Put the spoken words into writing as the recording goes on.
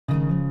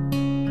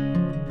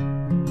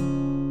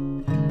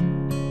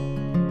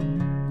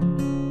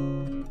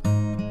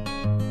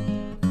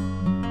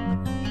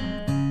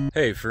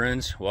Hey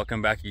friends,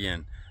 welcome back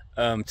again.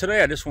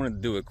 Today I just wanted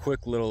to do a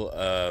quick little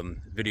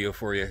video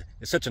for you.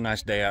 It's such a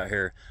nice day out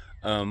here.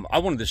 I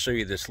wanted to show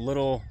you this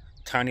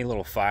tiny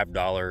little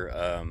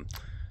 $5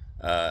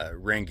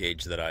 rain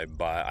gauge that I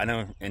bought. I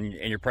know, and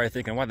you're probably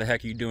thinking, why the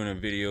heck are you doing a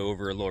video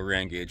over a little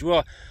rain gauge?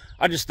 Well,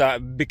 I just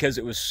thought because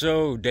it was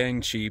so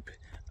dang cheap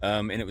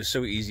and it was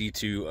so easy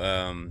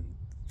to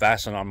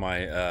fasten on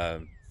my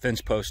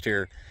fence post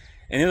here.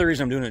 And the other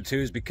reason I'm doing it too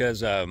is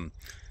because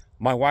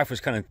my wife was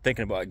kind of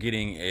thinking about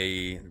getting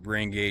a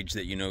rain gauge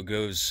that, you know,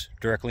 goes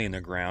directly in the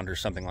ground or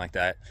something like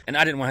that. And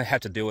I didn't want to have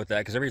to deal with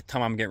that because every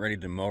time I'm getting ready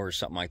to mow or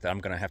something like that, I'm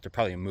going to have to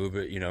probably move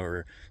it, you know,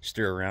 or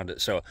steer around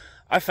it. So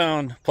I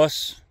found,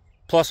 plus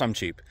I'm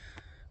cheap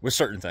with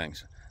certain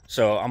things.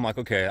 So I'm like,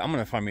 okay, I'm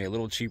going to find me a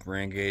little cheap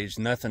rain gauge,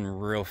 nothing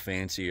real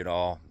fancy at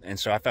all. And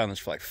so I found this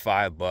for like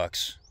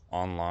 $5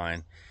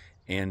 online.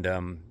 And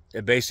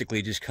it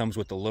basically just comes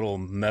with a little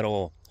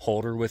metal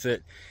holder with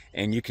it,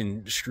 and you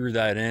can screw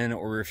that in,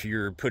 or if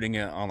you're putting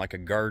it on like a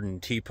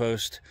garden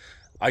T-post,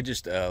 I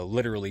just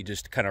literally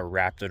just kind of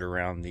wrapped it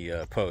around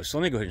the post. So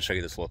let me go ahead and show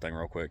you this little thing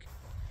real quick.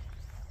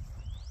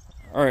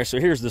 All right, so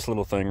here's this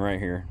little thing right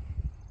here.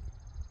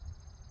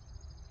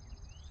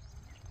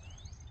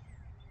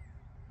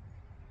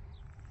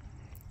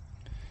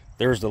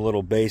 There's the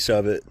little base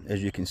of it,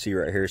 as you can see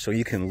right here. So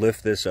you can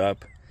lift this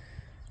up,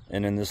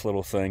 and then this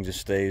little thing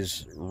just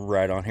stays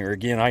right on here.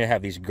 Again, I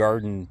have these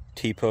garden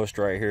T-posts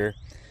right here.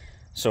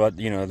 So,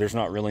 you know, there's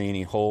not really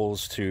any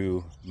holes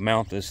to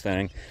mount this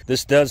thing.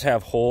 This does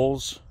have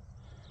holes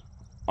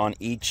on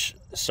each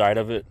side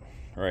of it,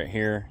 right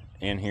here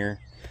and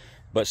here.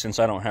 But since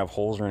I don't have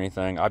holes or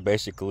anything, I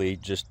basically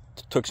just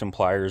took some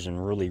pliers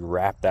and really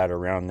wrapped that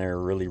around there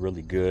really,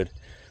 really good.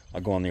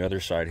 I'll go on the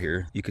other side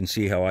here. You can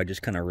see how I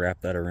just kind of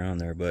wrapped that around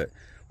there. But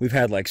we've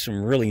had like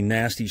some really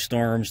nasty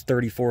storms,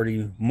 30,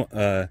 40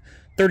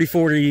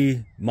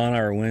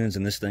 mile-an-hour winds,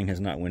 and this thing has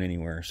not went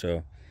anywhere.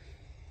 So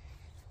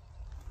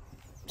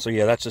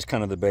yeah, that's just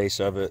kind of the base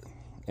of it.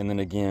 And then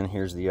again,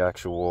 here's the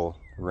actual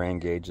rain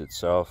gauge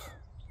itself.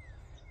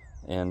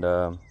 And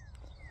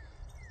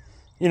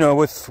you know,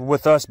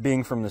 with us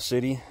being from the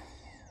city,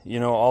 you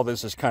know, all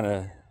this is kind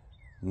of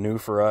new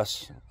for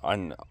us.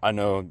 I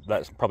know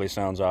that probably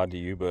sounds odd to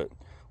you, but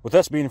with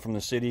us being from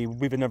the city,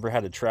 we've never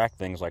had to track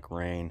things like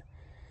rain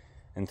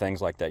and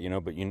things like that, you know.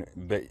 But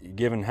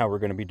given how we're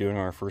going to be doing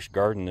our first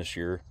garden this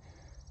year,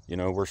 you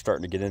know, we're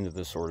starting to get into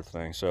this sort of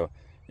thing. So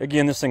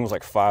again, this thing was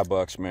like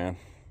 $5, man.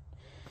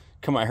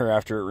 Come out here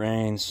after it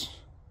rains,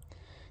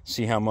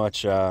 see how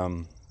much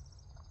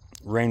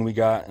rain we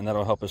got, and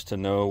that'll help us to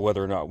know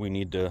whether or not we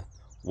need to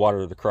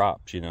water the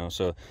crops, you know.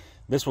 So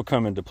this will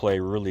come into play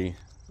really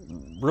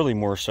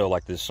more so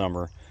like this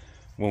summer,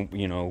 when,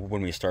 you know,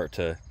 when we start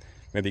to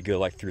maybe go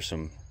like through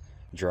some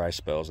dry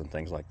spells and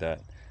things like that.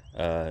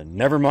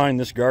 Never mind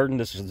this garden.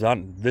 This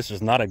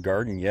is not a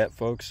garden yet,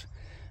 folks.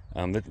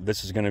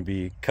 This is going to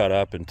be cut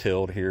up and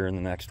tilled here in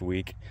the next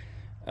week.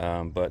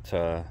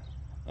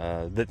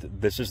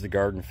 This is the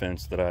garden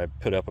fence that I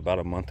put up about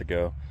a month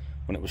ago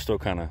when it was still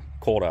kind of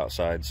cold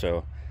outside.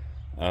 So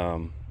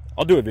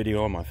I'll do a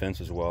video on my fence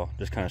as well,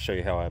 just kind of show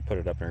you how I put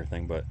it up and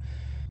everything. But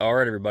all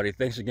right, everybody,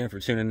 thanks again for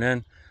tuning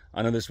in.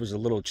 I know this was a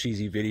little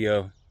cheesy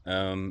video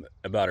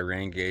about a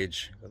rain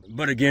gauge,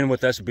 but again,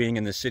 with us being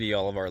in the city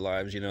all of our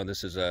lives, you know,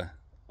 this is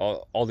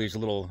all these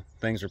little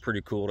things are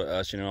pretty cool to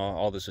us. You know,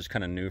 all this is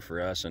kind of new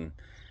for us, and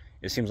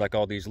it seems like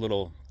all these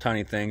little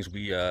tiny things,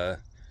 we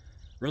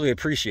really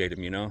appreciate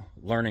them, you know,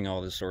 learning all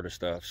this sort of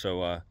stuff.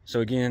 So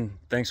again,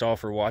 thanks all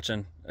for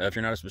watching. If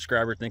you're not a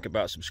subscriber, think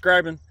about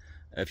subscribing.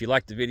 If you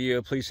liked the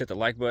video, please hit the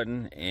like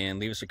button and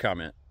leave us a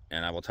comment,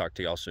 and I will talk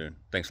to y'all soon.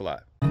 Thanks a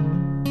lot.